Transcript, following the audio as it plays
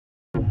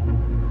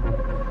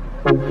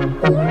Hello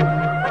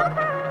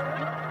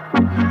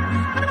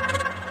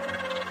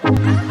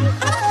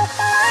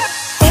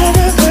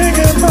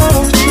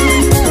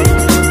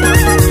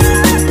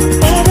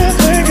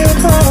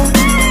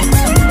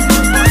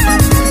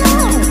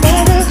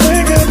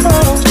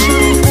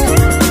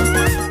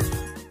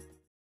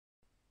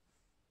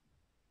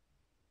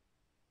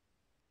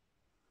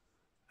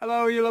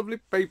you lovely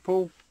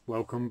people,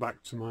 welcome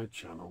back to my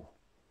channel.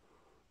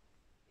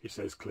 It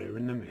says clear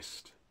in the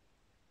mist.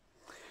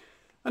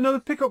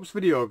 Another pickups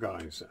video,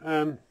 guys.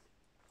 I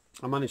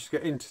managed to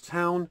get into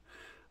town,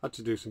 had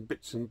to do some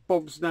bits and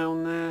bobs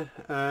down there,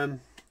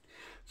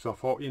 so I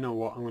thought, you know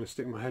what, I'm going to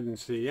stick my head in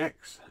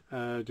CEX,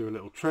 do a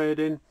little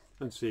trade-in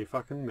and see if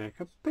I can make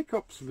a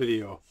pickups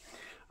video.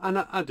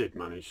 And I did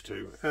manage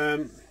to.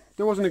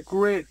 There wasn't a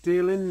great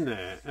deal in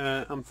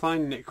there. I'm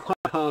finding it quite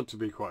hard, to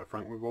be quite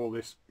frank, with all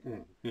this,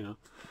 you know,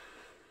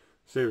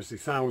 seriously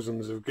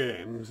thousands of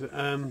games.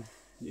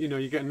 You know,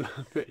 you're getting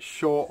a bit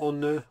short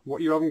on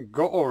what you haven't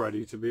got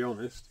already, to be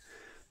honest.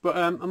 But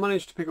I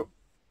managed to pick up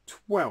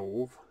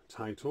 12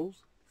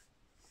 titles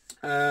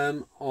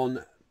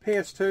on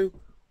PS2,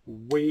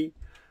 Wii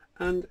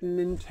and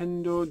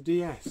Nintendo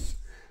DS.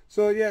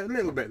 So yeah, a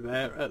little bit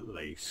there at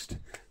least.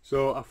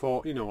 So I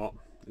thought, you know what,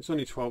 it's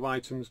only 12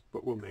 items,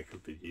 but we'll make a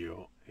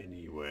video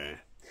anyway.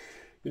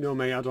 You know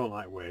me, I don't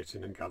like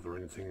waiting and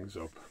gathering things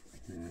up.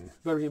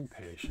 Very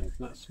impatient,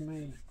 that's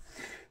me.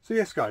 So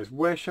yes guys,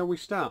 where shall we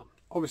start?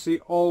 Obviously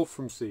all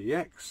from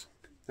CEX.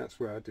 That's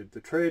where I did the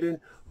trading.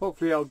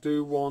 Hopefully I'll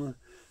do one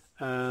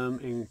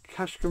in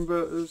cash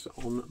converters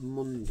on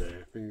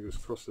Monday. Fingers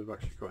crossed they've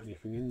actually got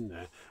anything in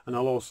there. And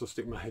I'll also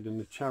stick my head in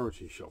the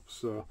charity shop.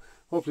 So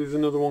hopefully there's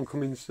another one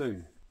coming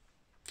soon.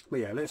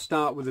 But yeah, let's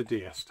start with the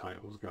DS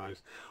titles,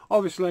 guys.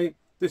 Obviously,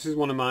 this is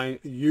one of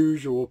my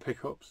usual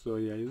pickups, so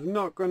yeah, you're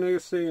not going to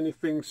see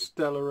anything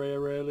stellar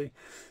here, really.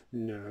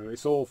 No,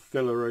 it's all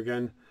filler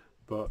again,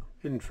 but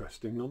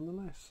interesting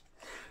nonetheless.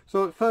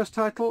 So the first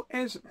title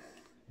is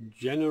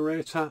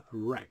Generator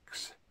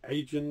Rex,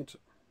 Agent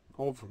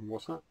of,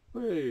 what's that?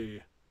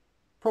 Hey,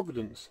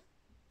 Providence.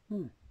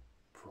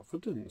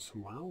 Providence,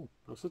 wow,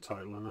 that's a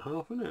title and a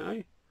half, isn't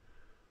it,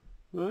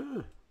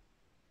 eh?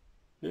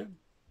 Yeah.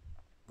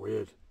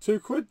 Weird.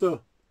 £2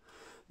 though.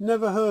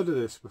 Never heard of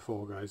this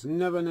before, guys.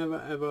 Never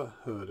ever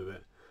heard of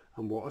it.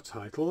 And what a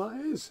title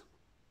that is.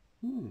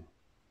 £2.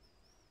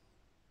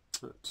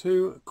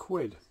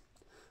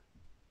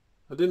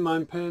 I didn't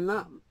mind paying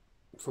that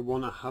for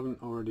one I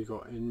haven't already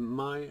got in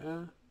my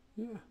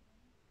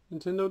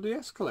Nintendo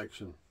DS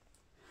collection.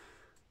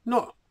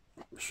 Not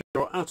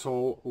sure at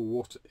all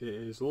what it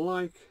is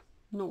like.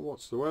 Not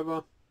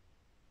whatsoever.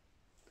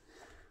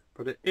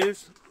 But it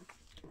is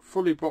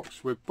fully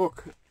boxed with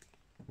book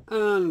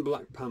and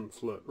black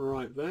pamphlet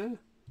right there.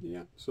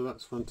 Yeah, so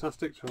that's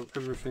fantastic to have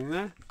everything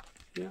there.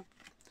 Yeah,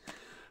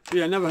 but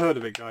yeah, never heard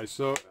of it, guys.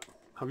 So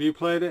have you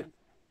played it?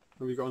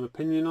 Have you got an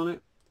opinion on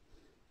it?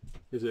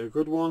 Is it a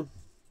good one,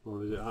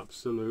 or is it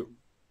absolute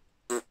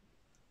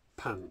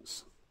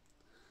pants?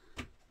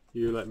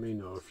 You let me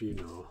know if you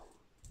know.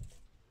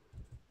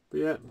 But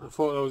yeah, I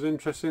thought that was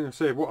interesting. I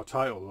say, what a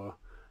title though.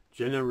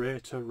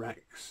 Generator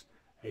Rex,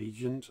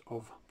 Agent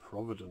of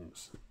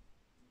Providence.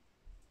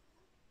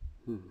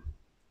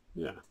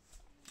 Yeah.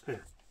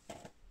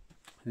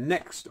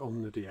 Next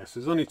on the DS,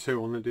 there's only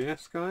 2 on the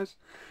DS, guys,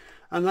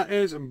 and that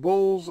is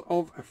Balls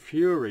of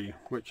Fury,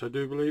 which I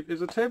do believe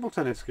is a table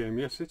tennis game.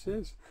 Yes, it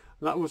is.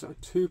 That was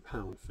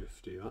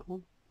 £2.50, that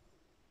one.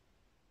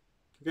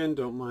 Again,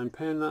 don't mind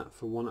paying that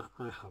for one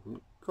I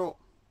haven't got.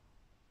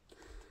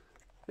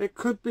 It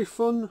could be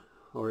fun,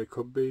 or it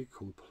could be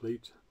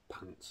complete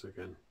pants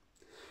again.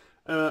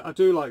 I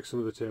do like some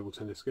of the table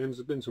tennis games.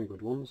 There's been some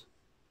good ones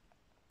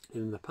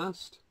in the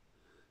past.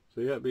 So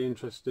yeah, it'd be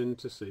interesting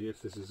to see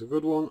if this is a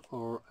good one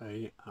or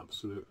a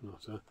absolute and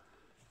utter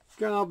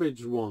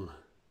garbage one.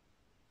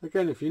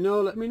 Again, if you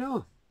know, let me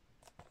know.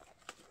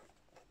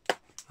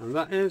 And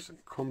that is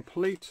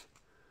complete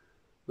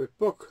with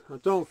book. I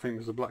don't think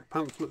there's a black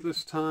pamphlet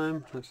this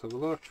time. Let's have a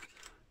look.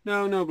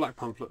 No black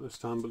pamphlet this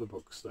time, but the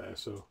book's there,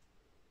 so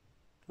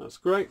that's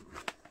great.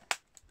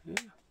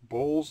 Yeah,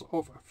 Balls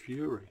of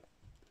Fury.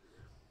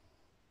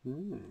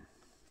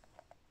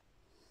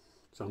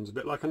 Sounds a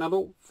bit like an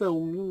adult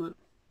film, doesn't it?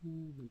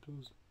 It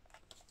does.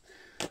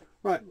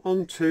 Right,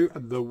 on to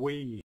the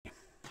Wii.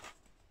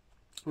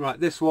 Right,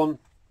 this one,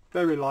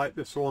 very light,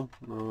 this one.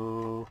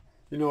 Oh,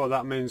 you know what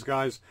that means,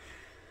 guys.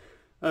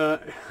 I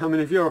mean,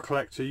 if you're a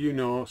collector, you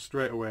know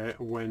straight away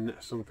when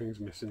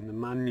something's missing the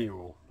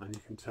manual, and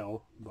you can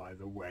tell by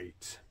the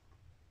weight.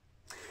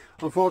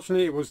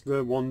 Unfortunately, it was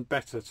the one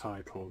better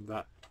title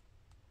that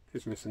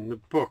is missing the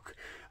book,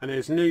 and it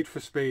is Need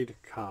for Speed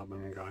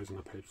Carbon, guys, and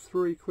I paid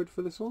 £3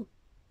 for this one.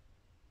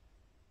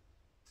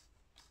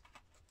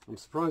 I'm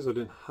surprised I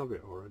didn't have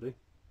it already.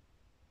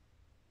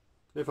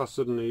 If I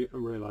suddenly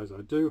realise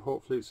I do,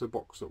 hopefully it's a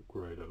box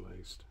upgrade at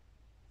least.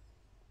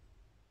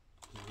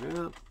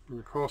 Yeah, and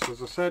of course,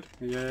 as I said,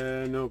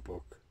 yeah, no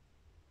book.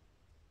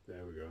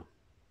 There we go.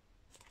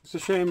 It's a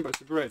shame, but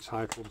it's a great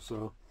title,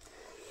 so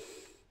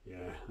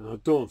yeah. and I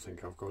don't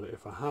think I've got it.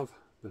 If I have,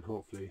 then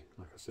hopefully,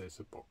 like I say, it's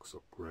a box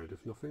upgrade,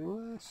 if nothing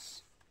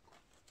less.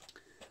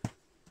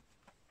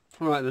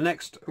 Alright, the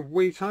next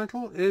Wii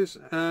title is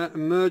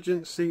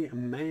Emergency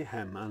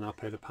Mayhem, and I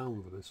paid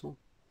 £1 for this one.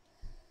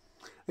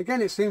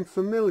 Again, it seemed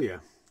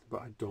familiar,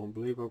 but I don't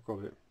believe I've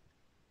got it.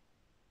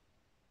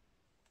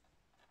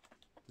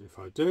 If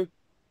I do,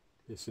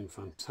 it's in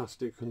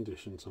fantastic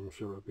condition, so I'm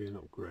sure it'll be an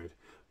upgrade.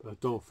 But I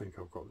don't think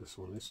I've got this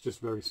one. It's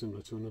just very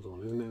similar to another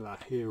one, isn't it?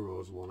 That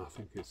Heroes one, I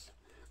think it's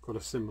got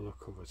a similar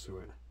cover to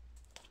it.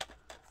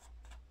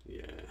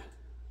 Yeah,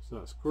 so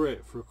that's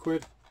great for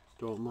 £1.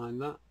 Don't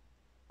mind that.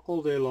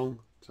 All day long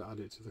to add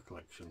it to the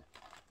collection.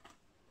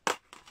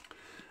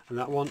 And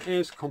that one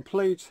is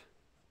complete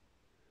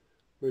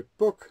with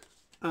book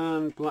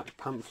and black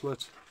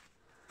pamphlet.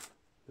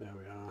 There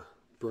we are.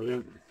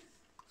 Brilliant.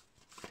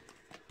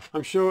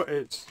 I'm sure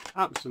it's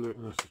absolute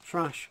and utter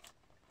trash.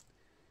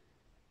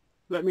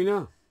 Let me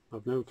know.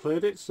 I've never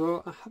played it,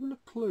 so I haven't a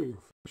clue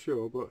for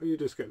sure, but you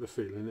just get the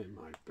feeling it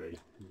might be.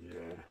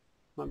 Yeah,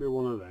 might be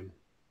one of them.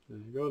 There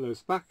you go, there's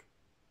the back.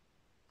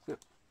 Yeah.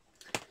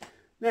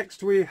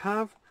 Next we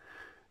have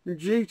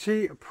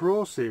GT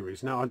Pro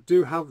Series. Now I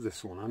do have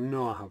this one, I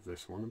know I have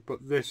this one,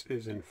 but this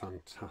is in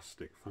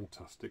fantastic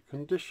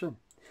condition.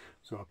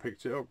 So I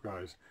picked it up,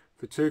 guys,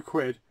 for £2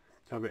 to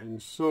have it in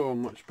so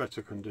much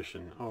better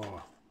condition.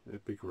 Oh,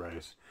 it'd be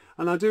great.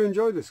 And I do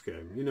enjoy this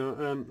game, you know.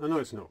 I know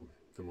it's not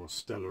the most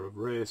stellar of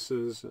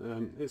races,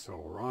 it's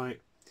alright,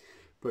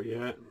 but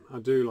yeah, I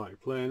do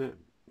like playing it,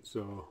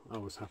 so I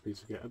was happy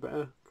to get a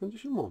better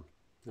condition one.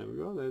 There we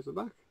go, there's the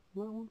back of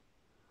that one.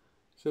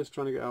 It says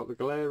trying to get out the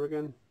glare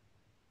again.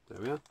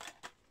 There we are.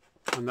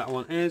 And that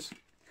one is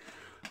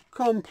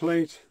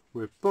complete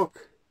with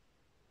book,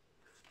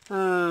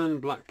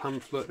 and black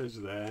pamphlet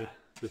is there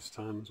this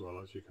time as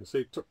well, as you can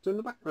see, tucked in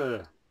the back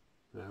there.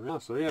 There we are.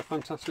 So yeah,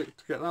 fantastic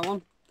to get that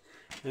one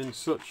in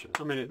such,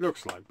 I mean, it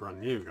looks like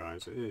brand new,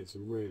 guys. It is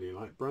really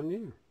like brand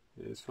new.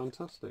 It is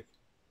fantastic.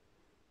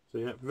 So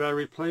yeah,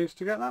 very pleased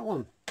to get that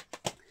one.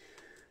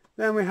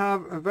 Then we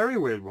have a very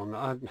weird one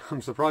that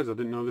I'm surprised I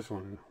didn't know this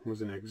one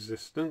was in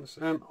existence.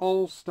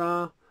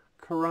 All-Star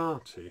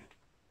Karate.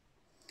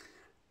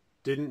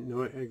 Didn't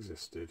know it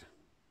existed.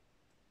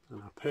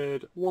 And I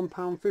paid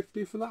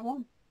 £1.50 for that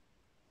one.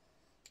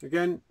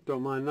 Again,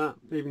 don't mind that.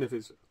 Even if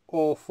it's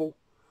awful,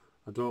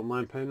 I don't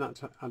mind paying that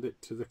to add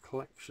it to the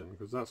collection,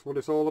 because that's what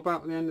it's all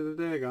about at the end of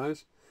the day,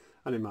 guys.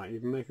 And it might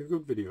even make a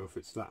good video if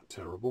it's that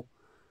terrible.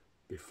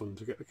 Be fun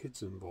to get the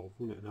kids involved,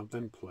 wouldn't it, and have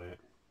them play it.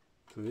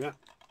 So yeah.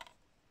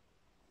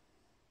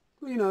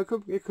 Well, you know,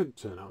 it could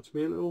turn out to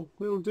be a little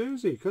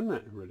doozy, couldn't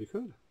it? It really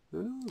could.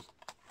 Who knows?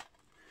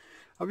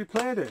 Have you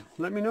played it?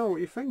 Let me know what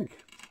you think.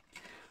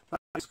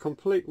 That's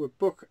complete with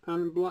book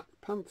and black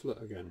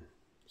pamphlet again.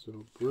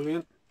 So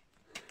brilliant.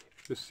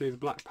 Just see the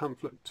black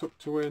pamphlet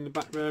tucked away in the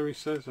back there, he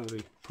says, as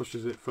he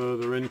pushes it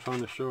further in,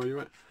 trying to show you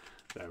it.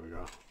 There we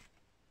go.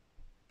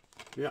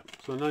 Yep,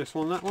 so a nice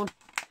one, that one.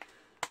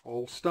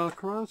 All-Star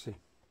Karate.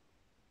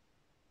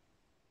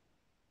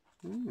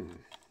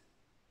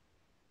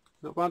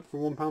 Not bad for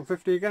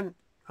 £1.50 again.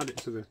 Add it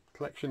to the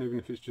collection, even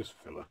if it's just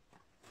filler.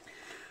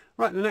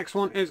 Right, the next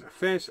one is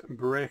Face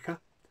Breaker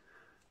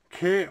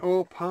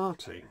KO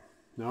Party.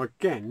 Now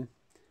again,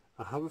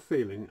 I have a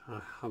feeling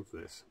I have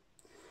this.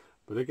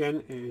 But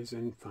again, it is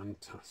in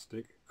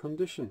fantastic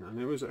condition, and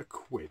it was £1.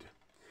 Do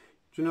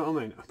you know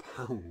what I mean?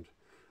 £1.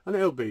 And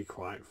it'll be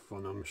quite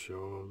fun, I'm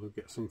sure. They'll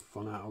get some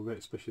fun out of it,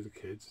 especially the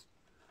kids.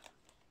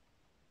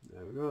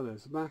 There we go,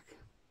 there's the back.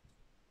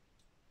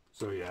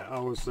 So yeah, I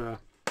was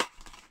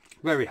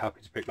very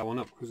happy to pick that one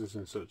up because it's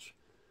in such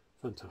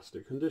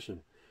fantastic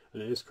condition.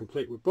 And it is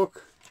complete with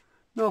book.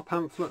 No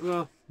pamphlet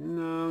though.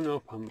 No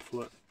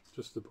pamphlet.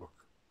 Just the book.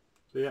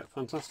 So yeah,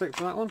 fantastic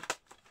for that one.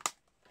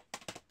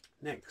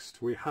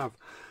 Next we have,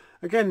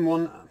 again,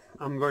 one,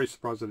 I'm very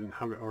surprised I didn't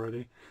have it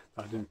already.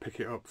 I didn't pick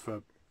it up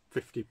for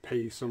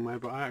 50p somewhere,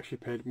 but I actually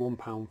paid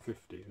 £1.50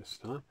 this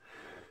time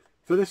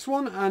for this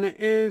one, and it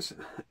is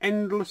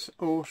Endless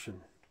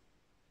Ocean.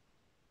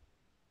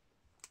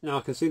 Now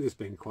I can see this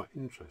being quite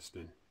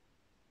interesting.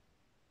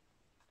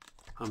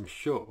 I'm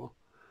sure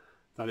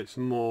that it's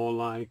more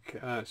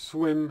like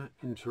swim,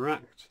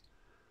 interact,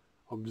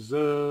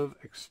 observe,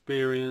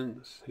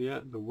 experience, yeah,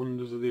 the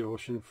wonders of the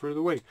ocean through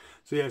the Wii.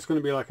 So yeah, it's going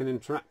to be like an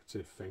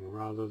interactive thing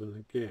rather than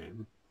a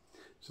game.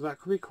 So that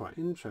could be quite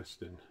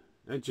interesting.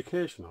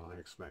 Educational, I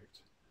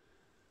expect.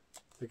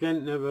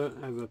 Again, never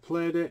ever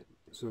played it,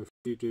 so if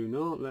you do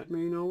know, let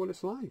me know what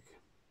it's like.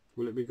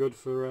 Will it be good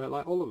for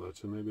like Oliver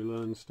to maybe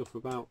learn stuff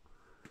about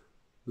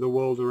the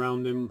world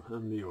around him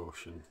and the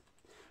ocean?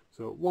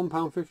 So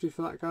 £1.50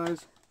 for that,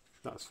 guys.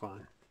 That's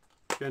fine.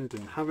 Again,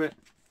 didn't have it.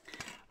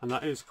 And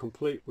that is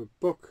complete with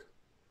book,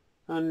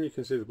 and you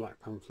can see the black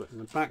pamphlet in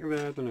the back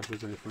there. I don't know if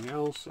there's anything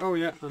else. Oh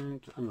yeah, and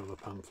another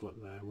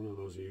pamphlet there, one of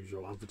those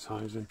usual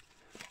advertising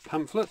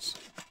pamphlets.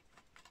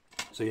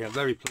 So yeah,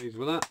 very pleased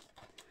with that.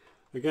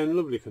 Again,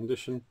 lovely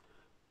condition.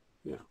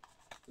 Yeah,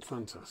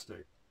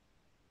 fantastic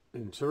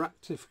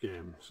interactive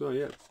game. So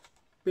yeah,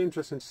 be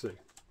interesting to see.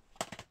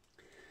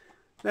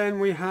 Then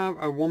we have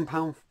a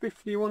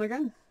 £1.50 one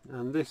again,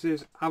 and this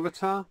is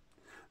Avatar: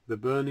 The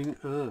Burning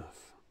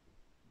Earth.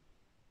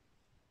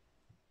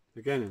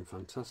 Again in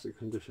fantastic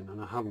condition,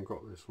 and I haven't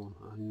got this one.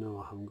 I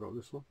know I haven't got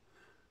this one.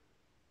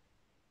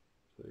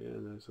 So yeah,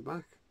 there's the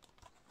back.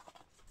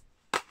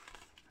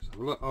 Let's have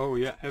a look. Oh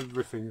yeah,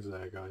 everything's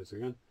there, guys.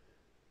 Again,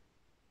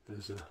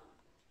 there's a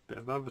bit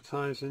of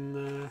advertising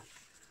there,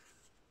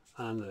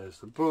 and there's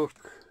the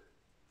book,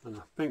 and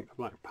I think the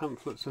black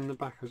pamphlets in the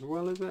back as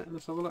well, is it?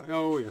 Let's have a look.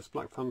 Oh yes,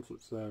 black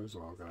pamphlets there as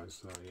well, guys.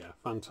 So yeah,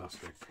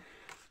 fantastic,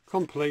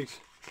 complete,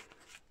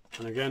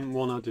 and again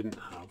one I didn't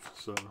have,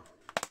 so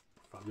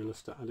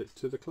fabulous to add it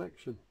to the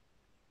collection.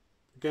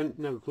 Again,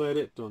 never played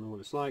it, don't know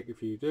what it's like.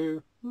 If you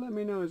do, let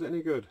me know. Is it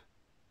any good?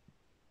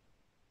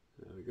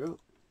 There we go.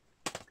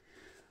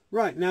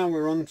 Right, now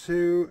we're on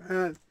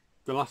to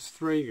the last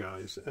three,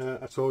 guys.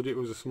 I told you it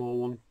was a small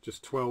one,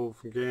 just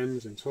 12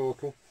 games in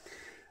total.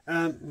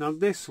 Now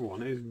this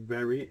one is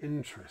very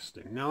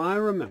interesting. Now I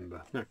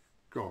remember, now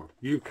God,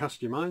 you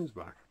cast your minds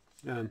back,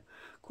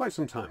 quite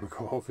some time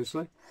ago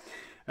obviously,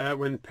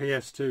 when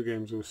PS2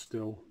 games were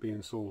still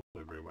being sold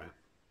everywhere.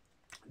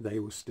 They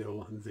were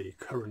still the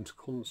current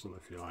console,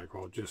 if you like,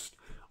 or just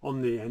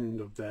on the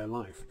end of their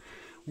life.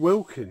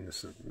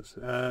 Wilkinson's,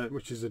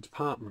 which is a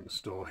department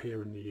store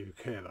here in the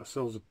UK that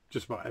sells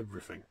just about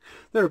everything.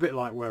 They're a bit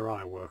like where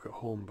I work at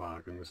Home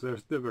Bargains. They're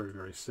very,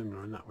 very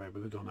similar in that way,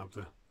 but they don't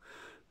have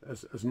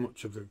as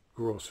much of the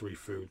grocery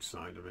food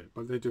side of it,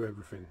 but they do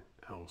everything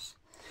else.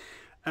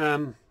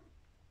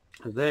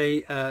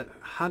 They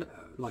had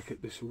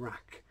like this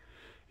rack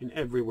in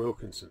every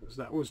Wilkinson's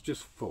that was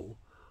just full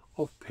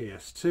of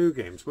PS2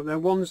 games, but they're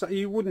ones that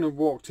you wouldn't have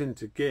walked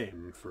into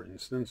Game, for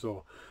instance,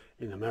 or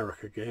in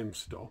America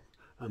GameStop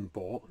and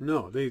bought.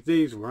 No,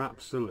 these were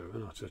absolute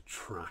and utter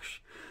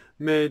trash,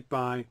 made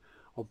by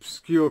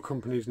obscure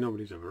companies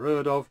nobody's ever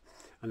heard of,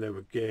 and they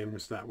were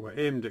games that were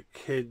aimed at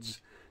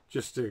kids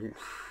just to,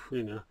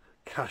 you know,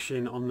 cash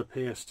in on the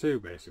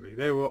PS2 basically.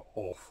 They were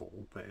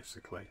awful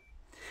basically.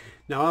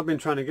 Now I've been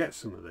trying to get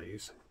some of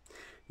these.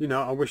 You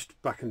know, I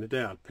wished back in the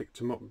day I'd picked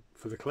them up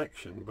for the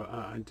collection, but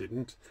I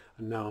didn't,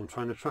 and now I'm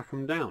trying to track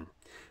them down.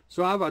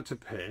 So I've had to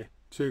pay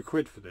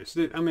 £2 for this.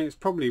 I mean, it's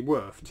probably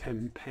worth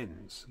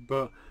 10p,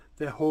 but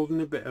they're holding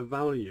a bit of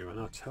value, and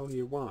I'll tell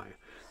you why.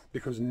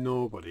 Because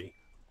nobody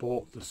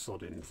bought the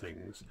sodding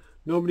things.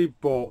 Nobody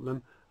bought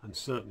them, and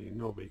certainly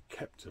nobody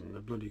kept them. They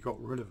bloody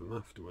got rid of them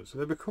afterwards. So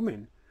they're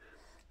becoming,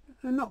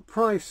 they're not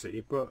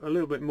pricey, but a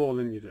little bit more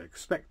than you'd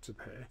expect to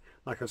pay.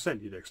 Like I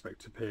said, you'd expect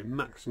to pay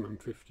maximum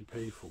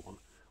 50p for one.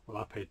 Well,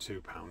 I paid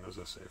 £2, as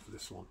I say, for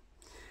this one.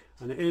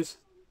 And it is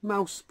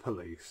Mouse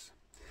Police.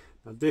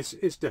 Now, this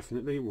is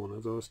definitely one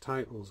of those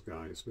titles,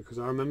 guys, because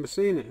I remember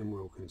seeing it in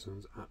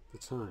Wilkinson's at the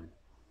time.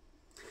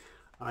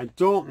 I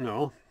don't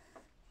know.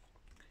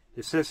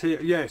 It says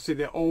here, yeah, see,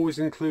 they always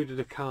included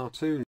a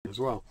cartoon as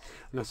well.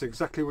 And that's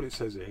exactly what it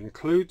says here. It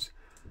includes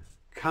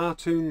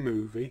cartoon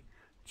movie,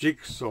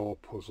 jigsaw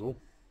puzzle,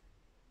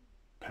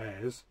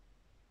 pairs,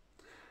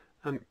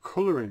 and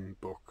colouring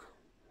book.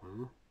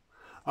 Well,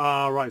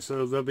 right,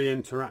 so they'll be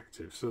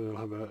interactive. So they'll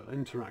have an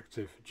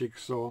interactive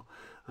jigsaw,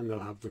 and they'll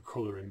have the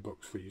colouring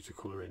books for you to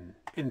colour in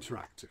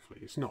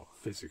interactively. It's not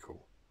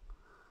physical.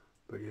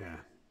 But yeah,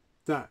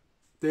 that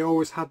they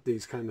always had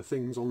these kind of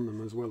things on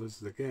them as well as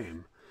the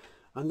game.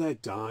 And they're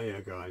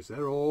dire, guys.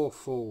 They're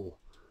awful.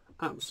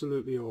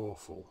 Absolutely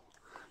awful.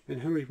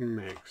 And who even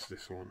makes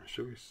this one?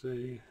 Shall we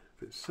see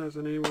if it says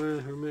anywhere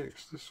who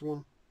makes this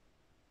one?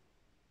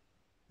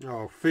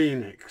 Oh,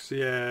 Phoenix.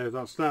 Yeah,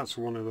 that's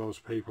one of those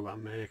people that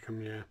make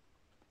them, yeah.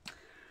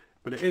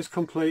 But it is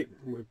complete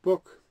with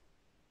book.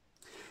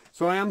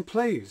 So I am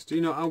pleased.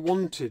 You know, I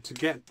wanted to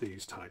get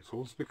these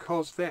titles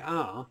because they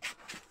are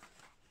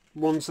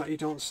ones that you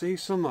don't see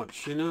so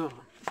much, you know.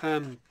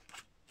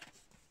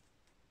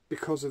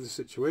 Because of the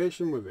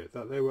situation with it,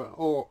 that they were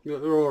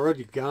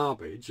already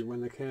garbage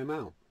when they came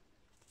out.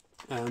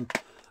 And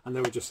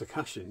they were just a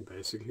cash-in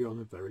basically on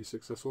a very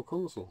successful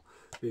console.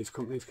 These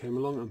companies came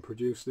along and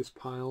produced this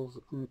piles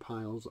and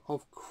piles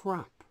of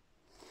crap.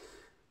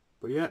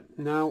 But yeah,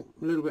 now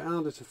a little bit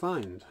harder to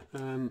find.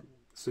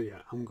 So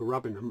yeah, I'm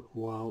grabbing them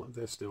while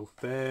they're still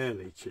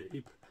fairly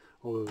cheap,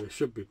 although they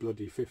should be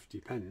bloody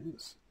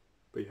 50p.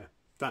 But yeah,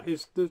 that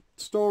is the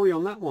story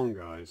on that one,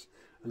 guys.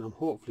 And I'm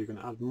hopefully going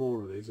to add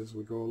more of these as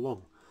we go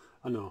along.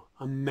 I know,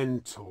 I'm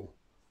mental.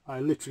 I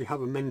literally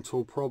have a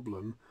mental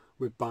problem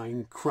with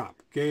buying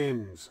crap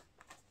games.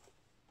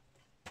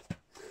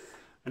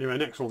 Anyway,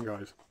 next one,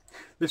 guys.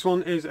 This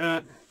one is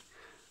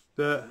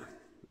the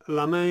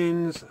Le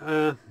Mans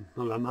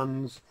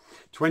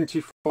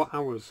 24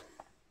 Hours.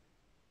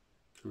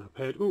 And I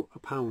paid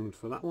 £1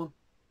 for that one.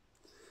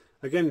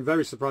 Again,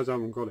 very surprised I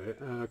haven't got it,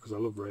 because I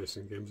love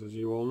racing games, as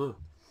you all know.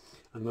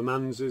 And Le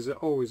Mans is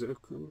always a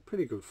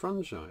pretty good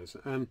franchise.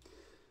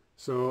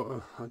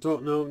 So I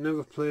don't know,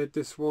 never played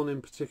this one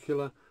in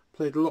particular.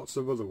 Played lots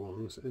of other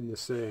ones in the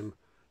same,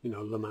 you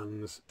know, Le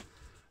Mans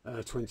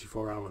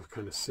 24-hour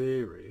kind of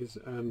series,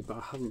 but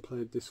I haven't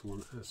played this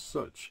one as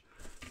such.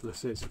 And I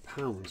say it's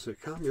 £1, so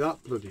it can't be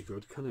that bloody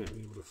good, can it?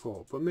 You would have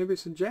thought. But maybe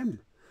it's a gem.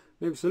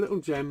 Maybe it's a little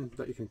gem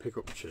that you can pick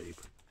up cheap.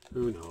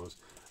 Who knows?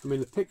 I mean,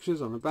 the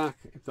pictures on the back,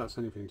 if that's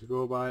anything to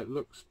go by, it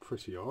looks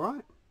pretty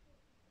alright.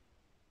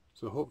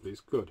 So hopefully it's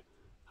good.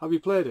 Have you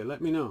played it?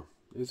 Let me know.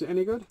 Is it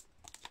any good?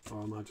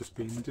 Or am I just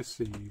being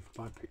deceived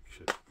by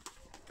pictures?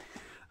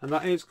 And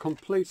that is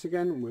complete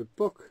again with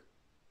book.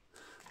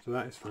 So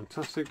that is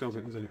fantastic. Don't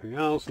think there's anything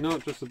else. No,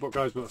 just the book,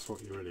 guys, but that's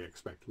what you really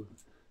expect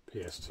with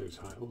PS2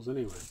 titles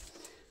anyway.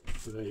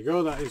 So there you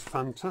go. That is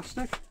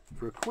fantastic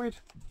for £1.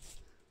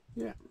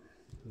 Yeah.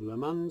 Le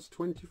Mans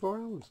 24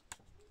 hours.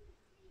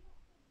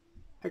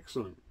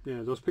 Excellent.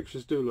 Yeah, those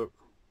pictures do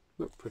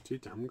look pretty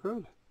damn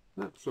good.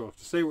 That's all I have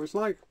to say what it's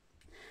like.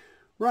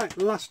 Right,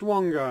 last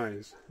one,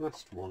 guys.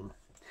 Last one.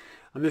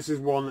 And this is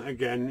one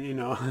again, you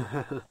know.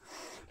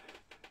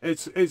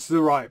 it's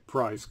the right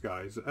price,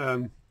 guys.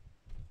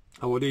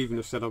 I would even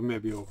have said I've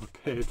maybe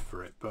overpaid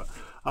for it, but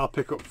I'll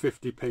pick up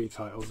 50p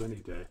titles any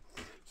day.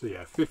 So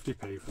yeah,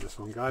 50p for this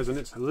one, guys, and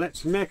it's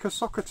Let's Make a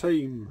Soccer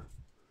Team.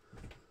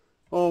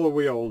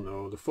 We all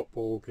know the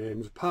football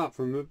games, apart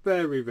from the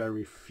very,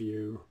 very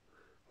few,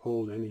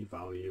 hold any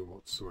value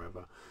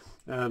whatsoever.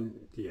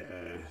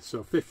 Yeah,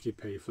 so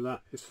 50p for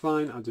that is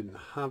fine. I didn't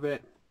have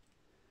it,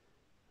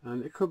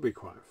 and it could be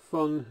quite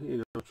fun, you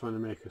know, trying to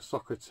make a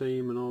soccer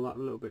team and all that, a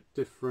little bit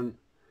different.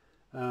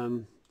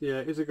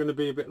 Yeah, is it going to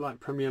be a bit like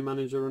Premier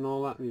Manager and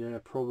all that? Yeah,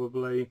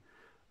 probably.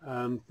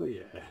 But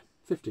yeah,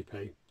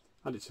 50p.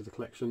 Add it to the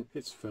collection.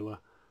 It's filler.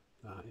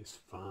 That is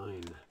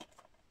fine.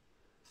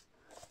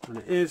 And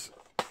it is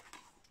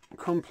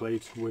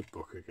complete with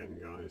book again,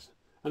 guys.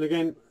 And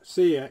again,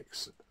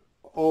 CEX,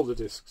 all the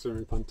discs are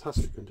in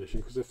fantastic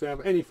condition, because if they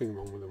have anything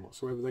wrong with them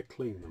whatsoever, they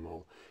clean them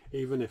all.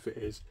 Even if it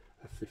is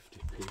a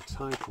 50p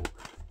title,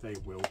 they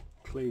will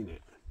clean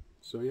it.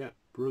 So yeah,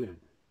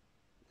 brilliant.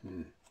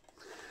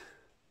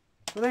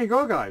 Well, there you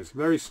go, guys.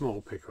 Very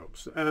small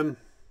pickups.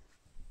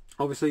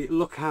 Obviously,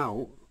 look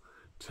out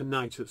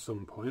tonight at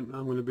some point.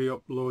 I'm going to be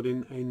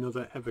uploading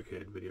another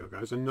Evercade video,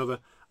 guys. Another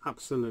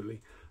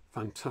absolutely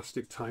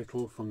fantastic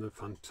title from the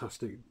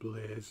fantastic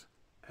Blaze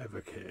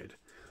Evercade.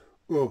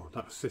 Oh,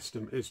 that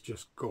system is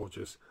just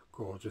gorgeous,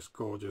 gorgeous,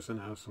 gorgeous, and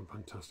has some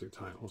fantastic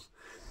titles.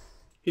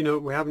 You know,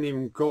 we haven't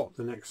even got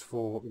the next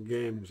 4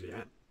 games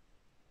yet,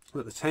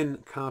 but the 10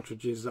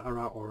 cartridges that are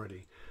out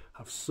already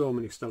have so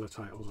many stellar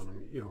titles on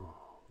them.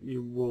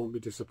 You won't be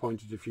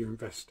disappointed if you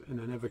invest in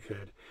an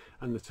Evercade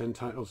and the 10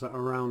 titles that are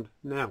around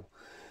now.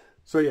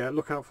 So yeah,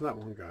 look out for that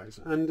one, guys.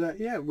 And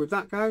yeah, with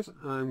that, guys,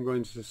 I'm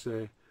going to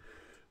say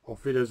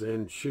auf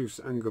Wiedersehen, tschüss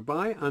and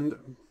goodbye.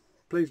 And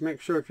please make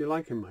sure, if you're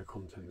liking my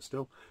content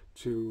still,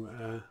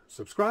 to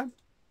subscribe,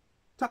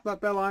 tap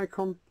that bell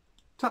icon,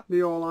 tap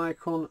the all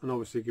icon, and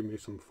obviously give me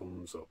some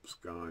thumbs ups,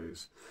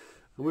 guys.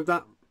 And with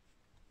that,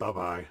 bye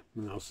bye,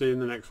 and I'll see you in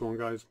the next one,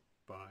 guys.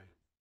 Bye.